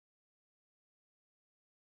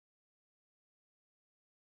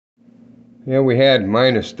Yeah, we had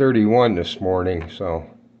minus 31 this morning, so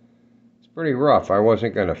it's pretty rough. I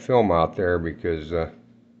wasn't going to film out there because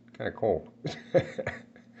kind of cold.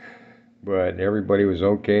 But everybody was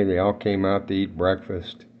okay. They all came out to eat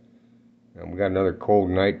breakfast. And we got another cold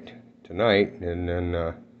night tonight, and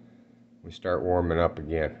then we start warming up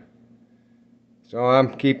again. So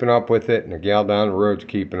I'm keeping up with it, and the gal down the road's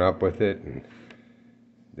keeping up with it, and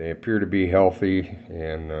they appear to be healthy,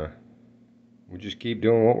 and we just keep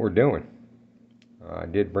doing what we're doing. I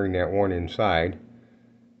did bring that one inside.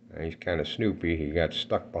 He's kind of snoopy. He got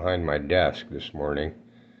stuck behind my desk this morning,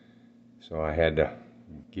 so I had to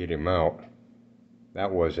get him out.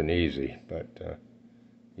 That wasn't easy, but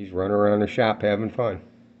he's running around the shop having fun.